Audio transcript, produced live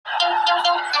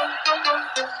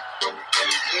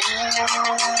Everything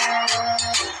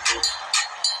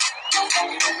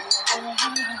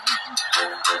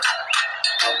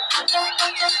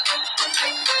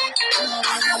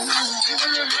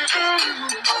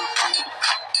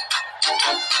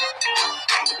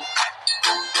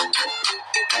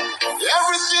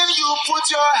you put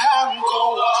your hand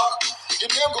go walk. Your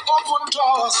name go open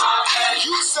doors.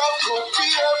 You self go be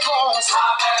a boss.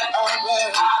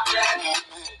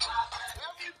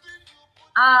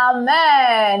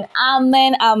 Amen.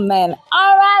 Amen. Amen.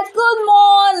 All right. Good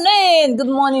morning. Good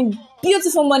morning.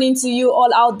 Beautiful morning to you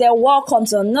all out there. Welcome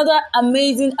to another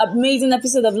amazing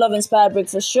episode of Love Inspired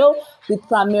Breakfast Show with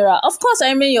Pramira. Of course,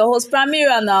 I remain your host,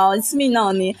 Pramira now. It's me,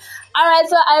 Nani. All right.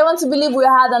 So I want to believe we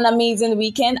had an amazing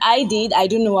weekend. I did. I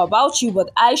don't know about you,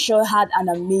 but I sure had an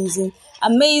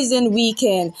amazing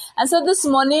weekend. And so this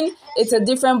morning, it's a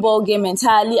different ball game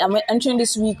entirely. I'm entering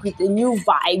this week with a new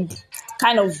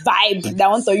kind of vibe that I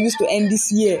want to use to end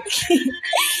this year.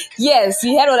 Yes,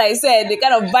 you heard what I said. The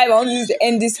kind of vibe I want to use to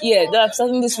end this year. That I'm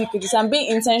starting this week with this. I'm being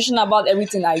intentional about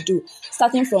everything I do,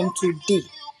 starting from today.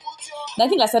 And I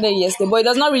think I started yesterday, but it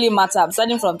does not really matter. I'm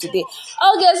starting from today.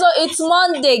 Okay, so it's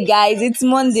Monday, guys. It's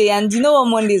Monday, and you know what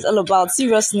Monday is all about?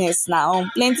 Seriousness now.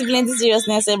 Plenty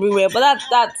seriousness everywhere. But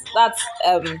that's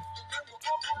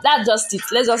just it.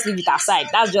 Let's just leave it aside.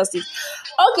 That's just it.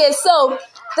 Okay, so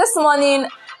this morning,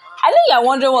 I know you're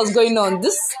wondering what's going on.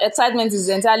 This excitement is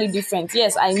entirely different.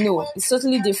 Yes, I know. It's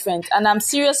totally different. And I'm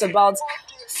serious about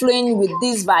flowing with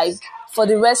this vibe for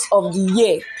the rest of the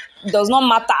year. It does not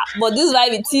matter. But this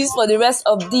vibe, it is for the rest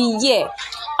of the year.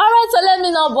 Alright, so let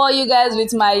me not bore you guys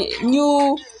with my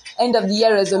new end of the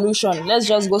year resolution. Let's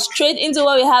just go straight into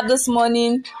what we have this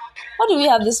morning. What do we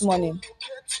have this morning?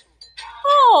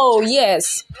 Oh,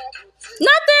 yes.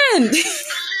 Nothing!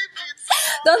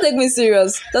 Don't take me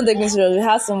serious. We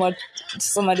have so much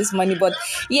this money, but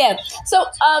yeah. So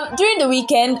during the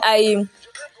weekend,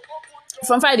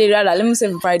 from Friday,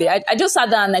 I just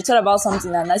sat down and I thought about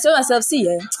something, and I told myself,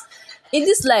 in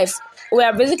this life, we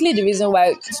are basically the reason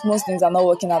why most things are not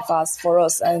working out fast for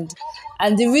us, and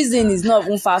the reason is not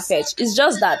even far-fetched. It's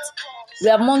just that we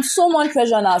have mounted so much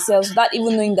pressure on ourselves without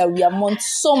even knowing that we have mounted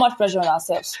so much pressure on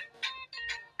ourselves.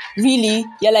 Really?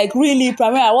 You're like, really,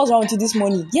 Pramira, what's wrong with you this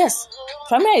morning? Yes,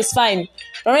 Pramira is fine.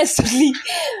 Pramira is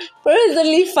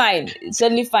totally fine. It's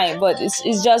totally fine, but it's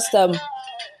just that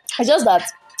I just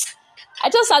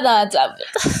had that.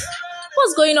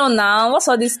 What's going on now? What's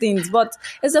all these things? But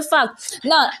it's a fact.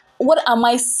 Now, what am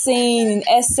I saying in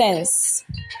essence?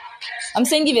 I'm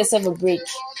saying give yourself a break.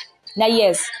 Now,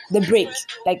 yes, the break.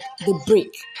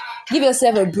 Give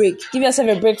yourself a break. Give yourself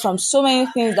a break from so many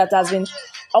things that has been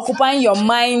occupying your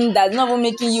mind, that's not even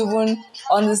making you even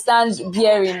understand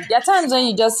bearing. There are times when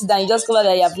you just sit down, you just discover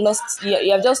that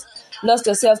you have just lost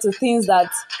yourself to things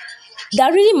that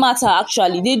really matter.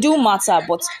 Actually, they do matter,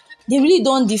 but they really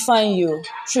don't define you.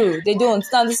 True, they don't.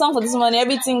 Now, the song for this morning,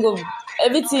 everything will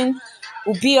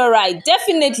be alright.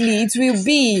 Definitely, it will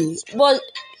be. But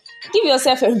give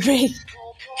yourself a break.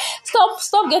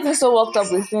 Stop getting so worked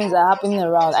up with things that are happening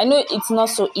around. I know it's not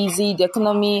so easy. The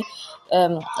economy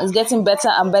is getting better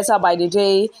and better by the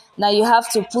day. Now you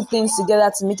have to put things together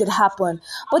to make it happen.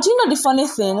 But you know the funny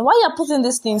thing? While you're putting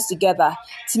these things together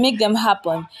to make them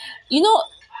happen, you know,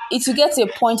 it will get to a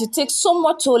point, it takes so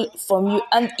much toll from you.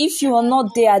 And if you are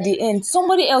not there at the end,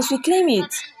 somebody else will claim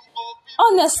it.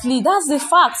 Honestly, that's the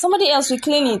fact. Somebody else will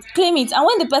claim it. And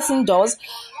when the person does,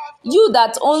 you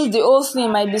that owns the whole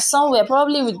thing might be somewhere,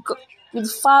 probably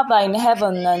with Father in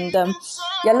heaven, and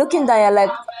you're looking down, you're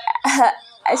like,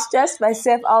 I stressed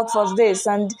myself out for this,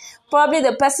 and probably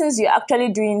the persons you're actually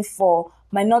doing for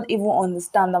might not even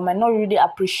understand and might not really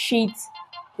appreciate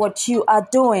what you are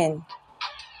doing.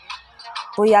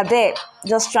 But you're there,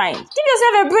 just trying. Give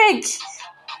yourself a break.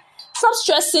 Stop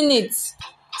stressing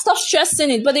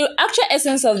it. But the actual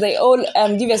essence of the whole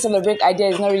give yourself a break idea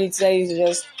is not really to tell you to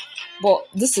just, but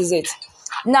this is it.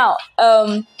 Now,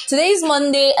 today is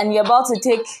Monday and you're about to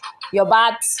take your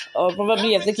bath, or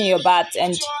probably you're taking your bath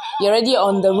and you're already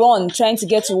on the run trying to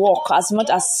get to work as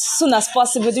soon as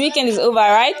possible. The weekend is over,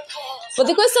 right? But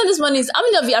the question this morning is, how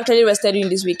many of you actually rested during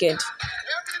this weekend?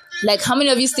 Like, how many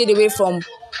of you stayed away from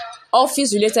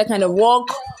office-related kind of work,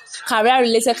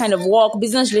 career-related kind of work,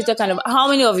 business-related kind of... How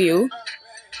many of you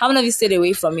stayed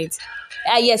away from it?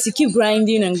 Yes, you keep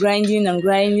grinding.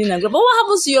 But what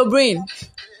happens to your brain?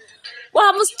 What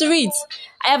happens to it?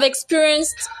 I have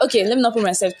experienced... Okay, let me not put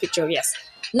myself picture. Yes.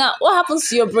 Now, what happens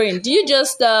to your brain? Do you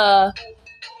just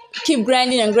keep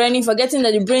grinding, forgetting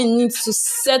that the brain needs to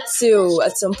settle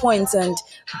at some point and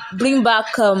bring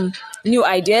back new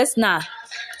ideas? Nah.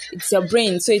 it's your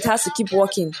brain, so it has to keep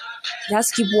working. It has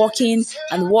to keep working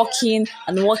and working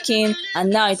and working, and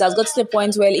now it has got to the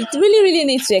point where it really, really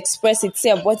needs to express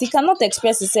itself, but it cannot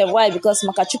express itself. Why? Because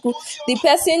Makachuku, the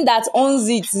person that owns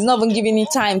it, is not even giving it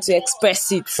time to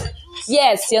express it.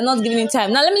 Yes, you're not giving it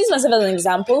time. Now, let me use myself as an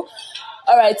example.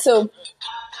 All right, so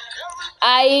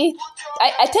I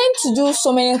tend to do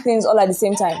so many things all at the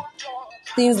same time.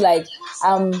 Things like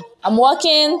I'm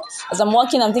working. As I'm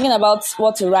working, I'm thinking about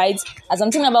what to write. As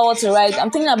I'm thinking about what to write, I'm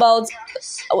thinking about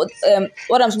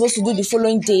what I'm supposed to do the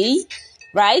following day,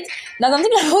 right? Now I'm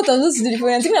thinking about what I'm supposed to do the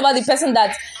following. I'm thinking about the person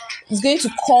that is going to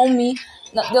call me.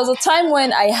 Now, there was a time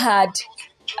when I had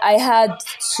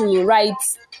to write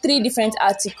 3 different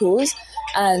articles,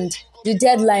 and the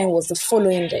deadline was the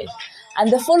following day.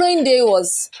 And the following day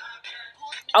was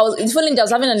I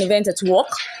was having an event at work,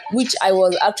 which I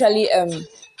was actually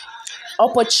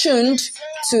opportuned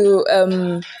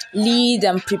to lead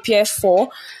and prepare for.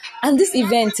 And this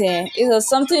event, it was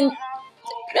something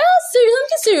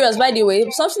serious, by the way,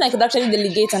 something I could actually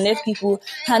delegate and let people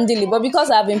handle it. But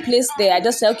because I've been placed there, I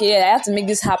just said, okay, yeah, I have to make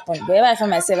this happen. Wherever I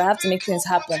find myself, I have to make things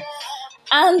happen.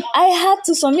 And I had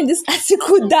to submit this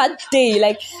article that day,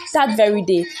 like that very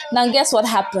day. Now, guess what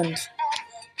happened?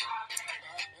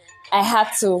 I had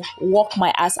to work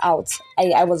my ass out.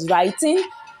 I was writing,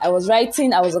 I was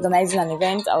organizing an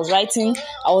event, I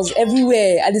was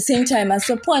everywhere at the same time. At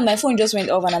some point, my phone just went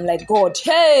off, and I'm like, God,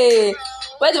 hey,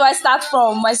 where do I start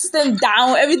from? My system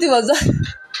down, everything was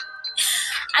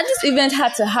and this event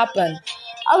had to happen.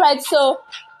 All right, so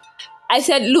I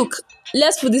said, look,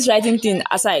 let's put this writing thing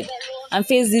aside and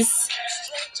face this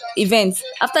event.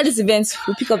 After this event,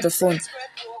 we'll pick up the phone.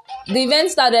 The event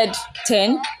started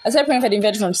 10. I started preparing for the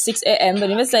event from 6 a.m. But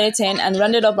the event started 10 and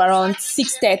rounded up around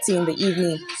 6:30 in the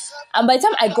evening. And by the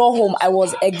time I got home, I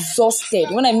was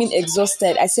exhausted. When I mean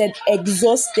exhausted, I said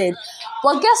exhausted.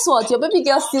 But guess what? Your baby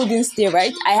girl still didn't stay,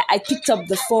 right? I picked up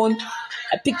the phone.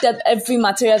 I picked up every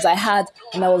materials I had,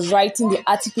 and I was writing the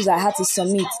articles I had to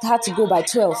submit. It had to go by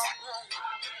 12.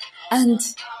 And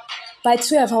by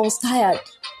 12, I was tired.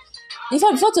 In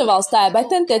fact, before 12, I was tired. By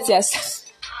 10:30,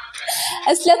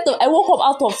 I slept up. I woke up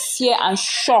out of fear and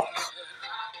shock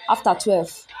after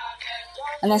 12.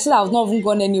 And I said I was not even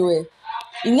gone anywhere.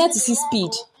 You need to see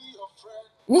speed.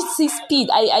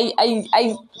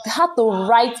 I had to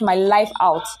write my life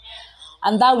out.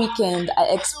 And that weekend, I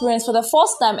experienced, for the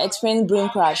first time, brain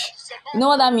crash. You know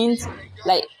what that means?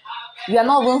 Like, you are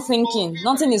not even thinking.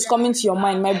 Nothing is coming to your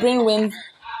mind. My brain went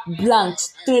blank,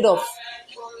 straight off.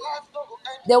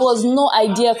 There was no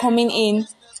idea coming in.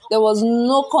 There was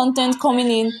no content coming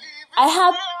in. I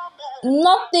had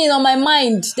nothing on my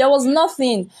mind. There was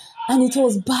nothing. And it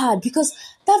was bad because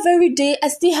that very day, I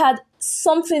still had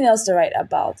something else to write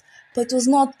about. But it was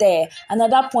not there. And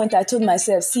at that point, I told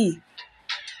myself, see,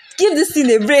 give this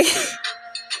thing a break.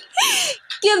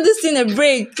 Give this thing a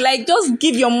break. Like, just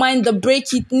give your mind the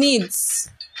break it needs.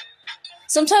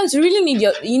 Sometimes you really need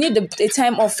a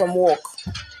time off from work.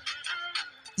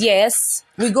 Yes,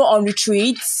 we go on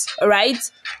retreats, all right?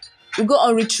 We go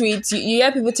on retreats. You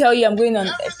hear people tell you, I'm going on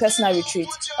a personal retreat.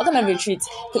 What kind of retreat?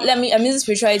 I'm using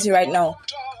spirituality right now.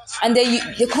 And then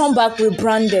they come back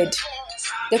rebranded.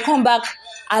 They come back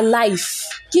alive.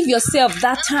 Give yourself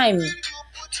that time.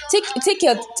 Take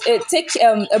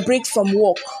a break from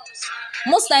work.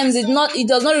 Most times it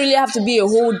does not really have to be a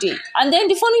whole day. And then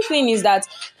the funny thing is that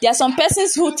there are some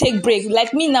persons who take break.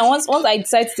 Like me now, once I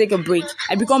decide to take a break,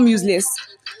 I become useless.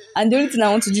 And the only thing I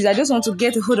want to do is I just want to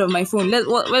get a hold of my phone.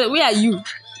 Where are you?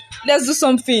 Let's do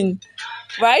something.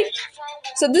 Right?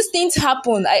 So these things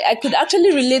happen. I could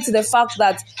actually relate to the fact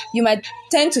that you might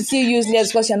tend to feel useless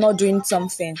because you're not doing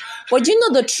something. But you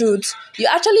know the truth? You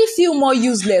actually feel more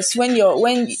useless when you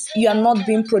are not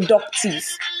being productive.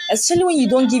 Especially when you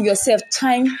don't give yourself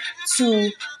time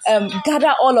to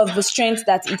gather all of the strength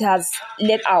that it has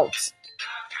let out.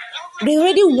 They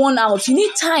already worn out. You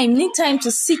need time. You need time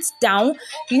to sit down.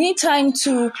 You need time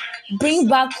to bring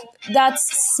back that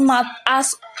smart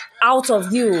ass out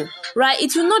of you, right?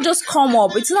 It will not just come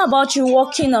up. It's not about you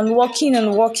working and working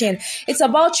and working. It's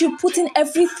about you putting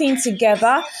everything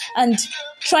together and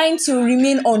trying to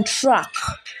remain on track.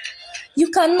 You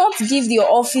cannot give your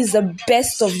office the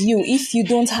best of you if you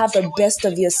don't have the best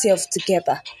of yourself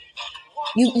together.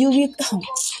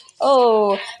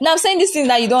 Oh, now I'm saying this thing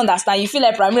that you don't understand. You feel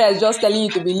like Primary is just telling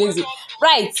you to be lazy.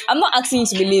 Right. I'm not asking you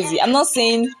to be lazy. I'm not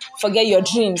saying forget your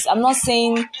dreams. I'm not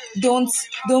saying don't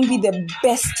be the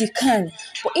best you can.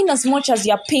 But in as much as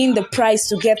you're paying the price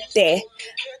to get there,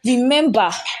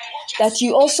 remember that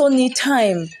you also need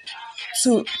time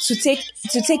to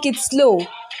take it slow,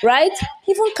 right?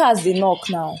 Even cars they knock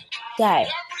now. Guy.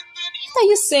 What are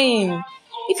you saying?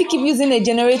 If you keep using a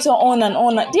generator on and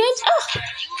on, you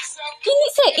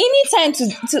need time to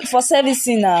for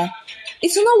servicing.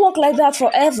 It will not work like that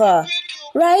forever,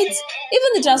 right?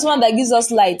 Even the transformer that gives us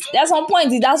light, at some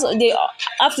point they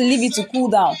have to leave it to cool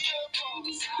down.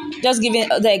 Just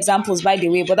giving other examples, by the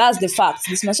way, but that's the fact.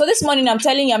 So this morning, I'm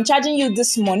telling you, I'm charging you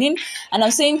this morning, and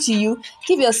I'm saying to you,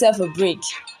 give yourself a break.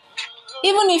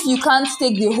 Even if you can't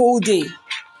take the whole day,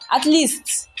 at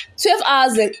least 12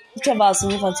 hours,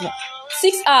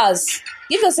 6 hours.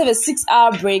 Give yourself a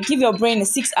 6-hour break. Give your brain a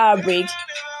 6-hour break.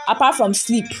 Apart from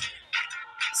sleep.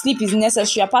 Sleep is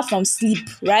necessary apart from sleep,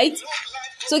 right?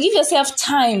 So give yourself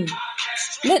time.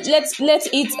 Let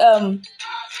it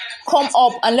come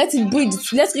up and let it breathe.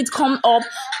 Let it come up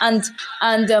and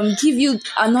give you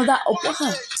another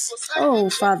oh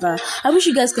Father, I wish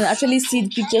you guys can actually see the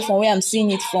picture from where I'm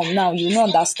seeing it from now. You will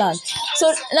not understand.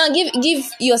 So now give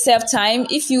yourself time.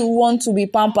 If you want to be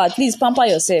pampered, please pamper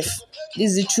yourself.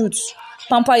 This is the truth.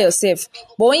 Pamper yourself.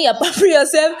 But when you pamper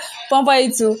yourself, pamper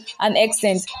it to an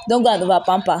extent. Don't go and over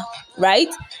pamper, right?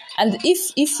 And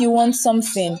if you want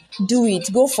something, do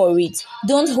it. Go for it.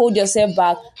 Don't hold yourself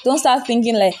back. Don't start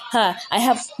thinking like,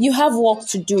 you have work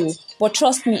to do. But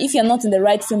trust me, if you're not in the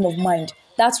right frame of mind,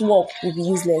 that work will be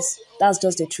useless. That's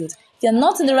just the truth. If you're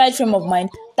not in the right frame of mind,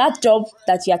 that job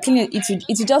that you are cleaning, it will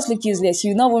just look useless.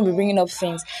 You're not going to be bringing up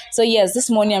things. So yes, this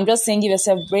morning I'm just saying, give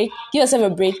yourself a break. Give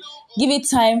yourself a break. Give it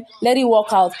time. Let it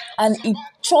work out. And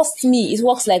trust me, it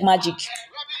works like magic.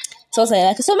 So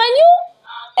my new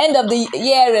end of the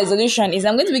year resolution is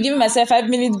I'm going to be giving myself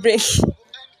 5-minute break.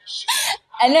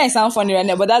 I know I sound funny right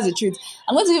now, but that's the truth.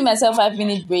 I'm going to give myself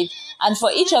 5-minute break. And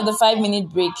for each of the 5-minute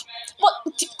break, but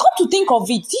come to think of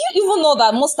it, do you even know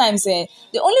that most times the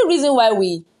only reason why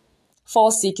we fall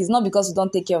sick is not because we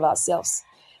don't take care of ourselves.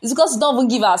 It's because we don't even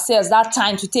give ourselves that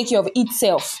time to take care of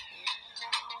itself.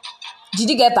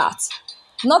 Did you get that?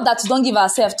 Not that we don't give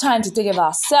ourselves time to take care of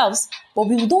ourselves, but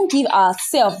we don't give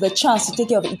ourselves the chance to take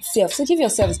care of itself. So give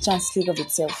yourself the chance to take care of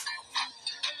itself.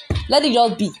 Let it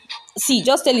just be. See,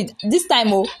 just tell it, this time,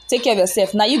 take care of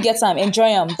yourself. Now you get some, enjoy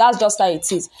them. That's just how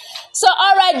it is. So,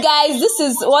 all right, guys, this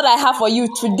is what I have for you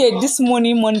today, this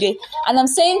morning, Monday. And I'm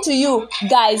saying to you,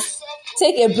 guys,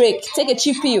 take a break. Take a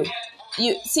cheap pill.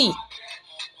 You see,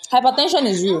 hypertension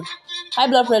is real. High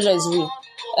blood pressure is real.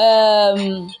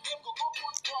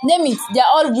 Name it. They're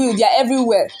all real. They're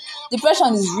everywhere.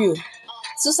 Depression is real.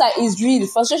 Suicide is real.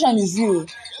 Frustration is real.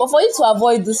 But for you to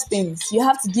avoid these things, you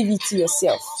have to give it to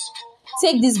yourself.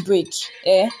 Take this break.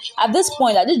 At this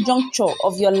point, at this juncture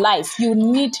of your life, you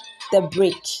need the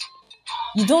break.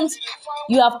 You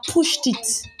have pushed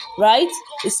it, right?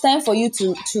 It's time for you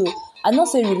to I'm not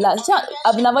saying relax.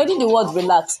 I've been avoiding the word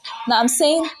relax. Now I'm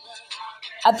saying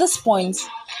at this point,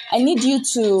 I need you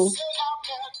to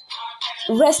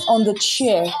rest on the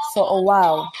chair for a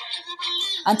while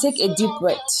and take a deep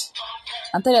breath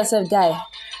and tell yourself, guy,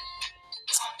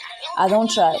 I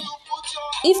don't try.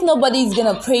 If nobody is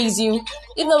going to praise you,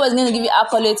 if nobody's going to give you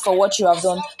accolades for what you have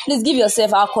done, please give yourself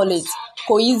accolades.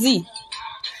 Easy.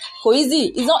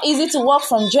 It's not easy to work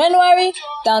from January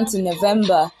down to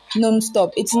November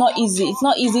non-stop. It's not easy. It's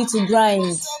not easy to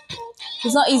grind.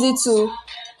 It's not easy to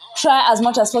try as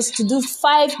much as possible to do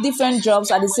 5 different jobs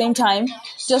at the same time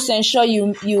just to ensure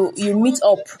you meet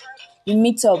up. You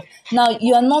meet up. Now,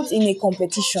 you are not in a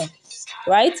competition,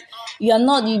 right? You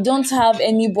don't have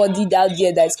anybody out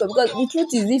there that is because the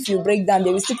truth is, if you break down,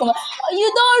 they will still come.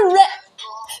 You don't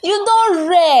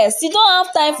rest. You don't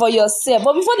have time for yourself.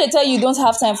 But before they tell you don't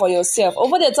have time for yourself, or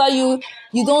before they tell you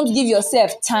you don't give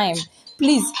yourself time,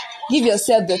 please give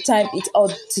yourself the time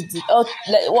what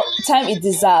time it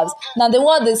deserves. Now the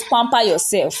word is pamper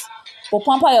yourself, but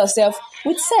pamper yourself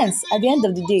with sense. At the end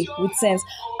of the day, with sense.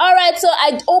 All right, so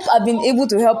I hope I've been able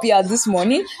to help you out this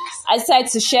morning. I decided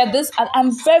to share this, and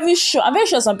I'm very sure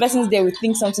some persons there will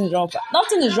think something's wrong.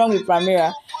 Nothing is wrong with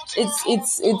Primera.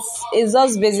 It's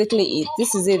just basically it.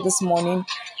 This is it this morning.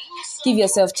 Give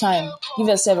yourself time. Give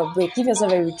yourself a break. Give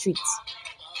yourself a retreat.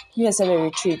 Give yourself a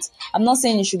retreat. I'm not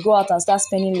saying you should go out and start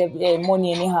spending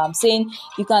money anyhow. I'm saying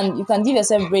you can give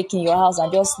yourself a break in your house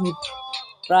and just sleep,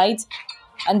 right?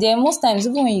 And then most times,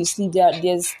 even when you sleep,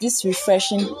 there's this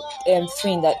refreshing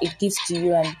thing that it gives to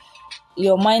you, and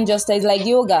your mind just is like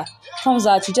yoga comes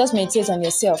out. You just meditate on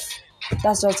yourself.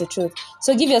 That's just the truth.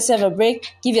 So give yourself a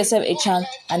break, give yourself a chance,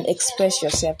 and express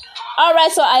yourself. All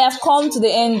right, so I have come to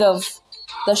the end of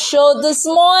the show this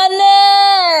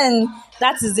morning.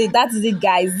 That is it,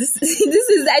 guys. This is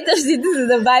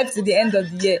the vibe to the end of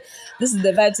the year. This is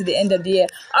the vibe to the end of the year.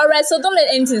 All right, so don't let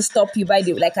anything stop you. By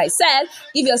the way, like I said,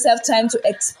 give yourself time to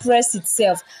express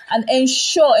itself and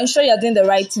ensure you're doing the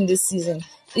right thing this season.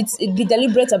 be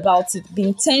deliberate about it, be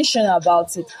intentional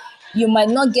about it. You might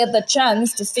not get the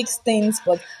chance to fix things,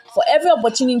 but for every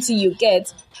opportunity you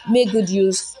get, make good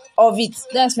use of it.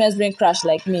 That experience brain crash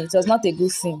like me. It was not a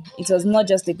good thing. It was not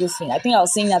just a good thing. I think I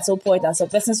was saying at some point, and some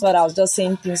persons thought I was just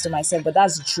saying things to myself, but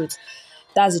that's the truth.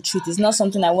 That's the truth. It's not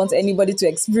something I want anybody to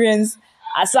experience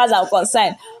as far as I'm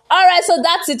concerned. All right, so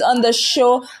that's it on the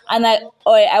show. And I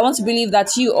want to believe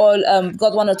that you all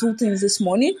got one or two things this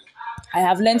morning. I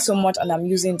have learned so much and I'm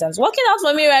using it. And it's working out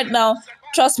for me right now.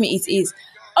 Trust me, it is.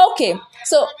 Okay,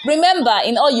 so remember,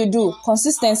 in all you do,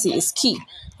 consistency is key.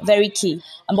 Very key.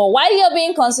 But while you're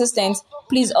being consistent,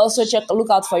 please also look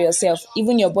out for yourself.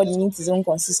 Even your body needs its own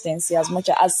consistency as much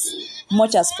as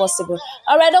possible.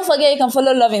 All right, don't forget you can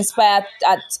follow Love Inspired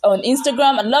on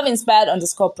Instagram at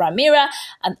loveinspired_Primera.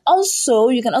 And also,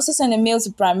 you can also send a mail to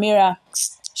Primera.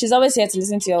 She's always here to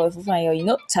listen to your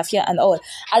Tafia and all.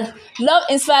 At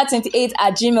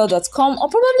loveinspired28@gmail.com, or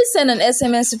probably send an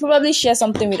SMS to probably share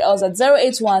something with us at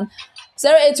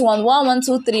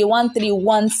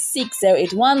 081-1123-1316,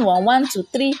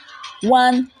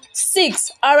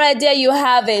 081-1123-16. All right, there you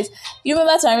have it. You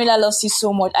remember Tamila loves you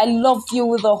so much. I love you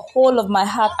with the whole of my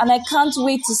heart, and I can't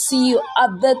wait to see you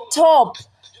at the top.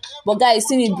 But guys,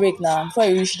 still need break now before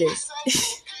you reach this.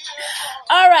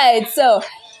 All right, so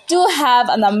do have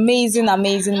an amazing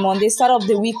Monday. Start off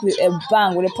the week with a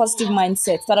bang, with a positive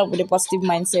mindset. Start off with a positive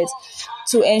mindset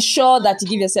to ensure that you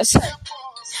give yourself.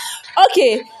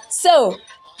 Okay, so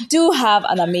do have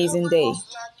an amazing day.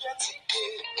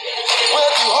 Where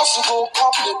the hustle go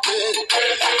come the pay,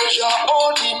 your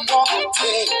own in no go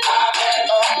take.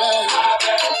 Amen.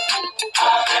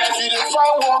 If you dey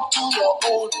find work, do your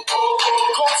own.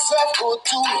 God self go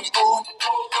do his own,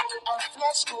 and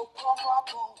flesh go cover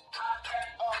bone.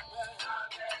 Amen.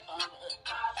 Amen.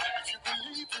 If you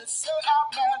believe it, say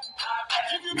amen.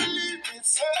 If you believe it,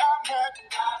 say amen.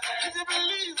 If you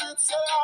believe it, say amen.